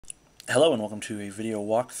Hello and welcome to a video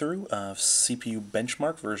walkthrough of CPU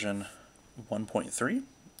Benchmark version 1.3.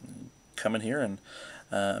 Come in here and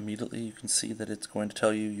immediately you can see that it's going to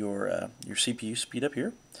tell you your CPU speed up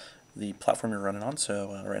here, the platform you're running on.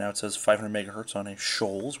 So right now it says 500 megahertz on a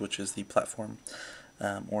Shoals, which is the platform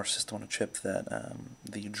or system on a chip that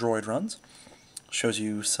the Droid runs. Shows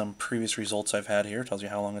you some previous results I've had here, tells you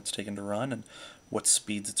how long it's taken to run and what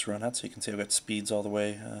speeds it's run at. So you can see I've got speeds all the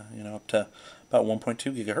way up to about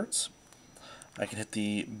 1.2 gigahertz. I can hit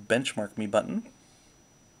the Benchmark Me button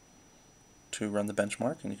to run the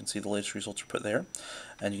benchmark, and you can see the latest results are put there.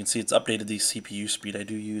 And you can see it's updated the CPU speed. I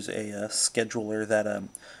do use a scheduler that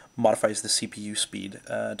modifies the CPU speed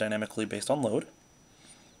dynamically based on load.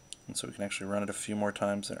 And so we can actually run it a few more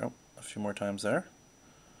times there. Oh, a few more times there.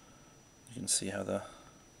 You can see how it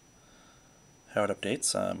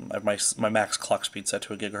updates. I have my max clock speed set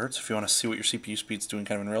to 1 gigahertz. If you want to see what your CPU speed's doing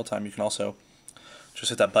kind of in real time, you can also just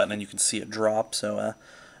hit that button and you can see it drop. So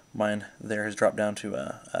mine there has dropped down to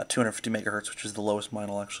 250 megahertz, which is the lowest mine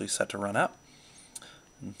will actually set to run at.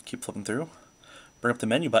 And keep flipping through. Bring up the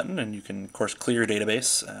menu button and you can, of course, clear your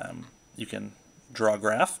database. You can draw a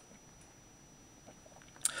graph,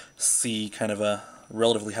 see kind of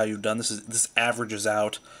relatively how you've done. This averages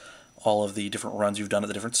out all of the different runs you've done at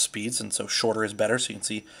the different speeds, and so shorter is better. So you can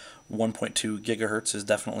see 1.2 gigahertz is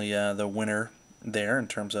definitely the winner there in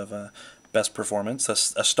terms of best performance.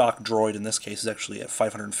 A stock Droid in this case is actually at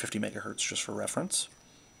 550 megahertz, just for reference.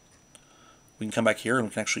 We can come back here and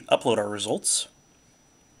we can actually upload our results.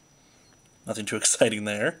 Nothing too exciting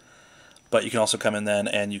there, but you can also come in then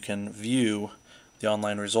and you can view the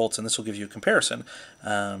online results, and this will give you a comparison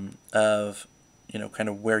of kind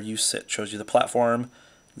of where you sit. Shows you the platform,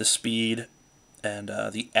 the speed, and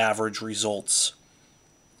the average results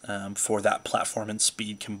for that platform and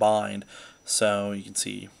speed combined. So you can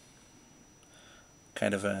see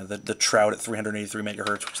kind of the Trout at 383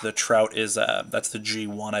 megahertz, which the Trout is that's the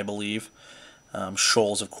G1, I believe.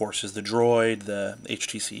 Shoals, of course, is the Droid, the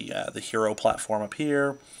HTC, the Hero platform up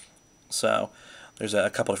here. So there's a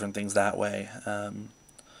couple different things that way.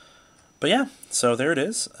 But yeah, so there it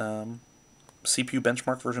is. CPU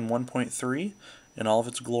Benchmark version 1.3 in all of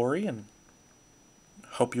its glory, and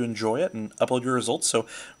hope you enjoy it and upload your results so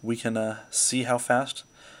we can see how fast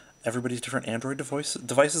everybody's different Android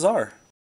devices are.